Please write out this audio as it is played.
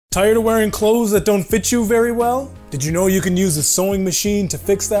Tired of wearing clothes that don't fit you very well? Did you know you can use a sewing machine to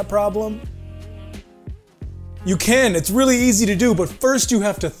fix that problem? You can, it's really easy to do, but first you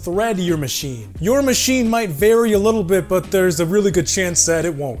have to thread your machine. Your machine might vary a little bit, but there's a really good chance that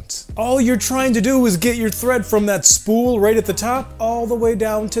it won't. All you're trying to do is get your thread from that spool right at the top all the way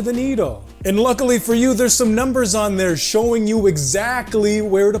down to the needle. And luckily for you, there's some numbers on there showing you exactly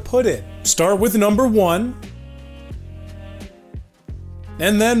where to put it. Start with number 1.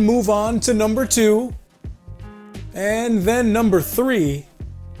 And then move on to number 2. And then number 3.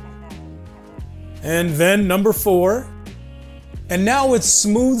 And then number 4. And now it's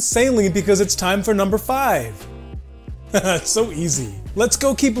smooth sailing because it's time for number 5. It's so easy. Let's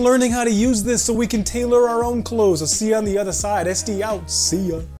go keep learning how to use this so we can tailor our own clothes. I'll see you on the other side. SD out. See ya.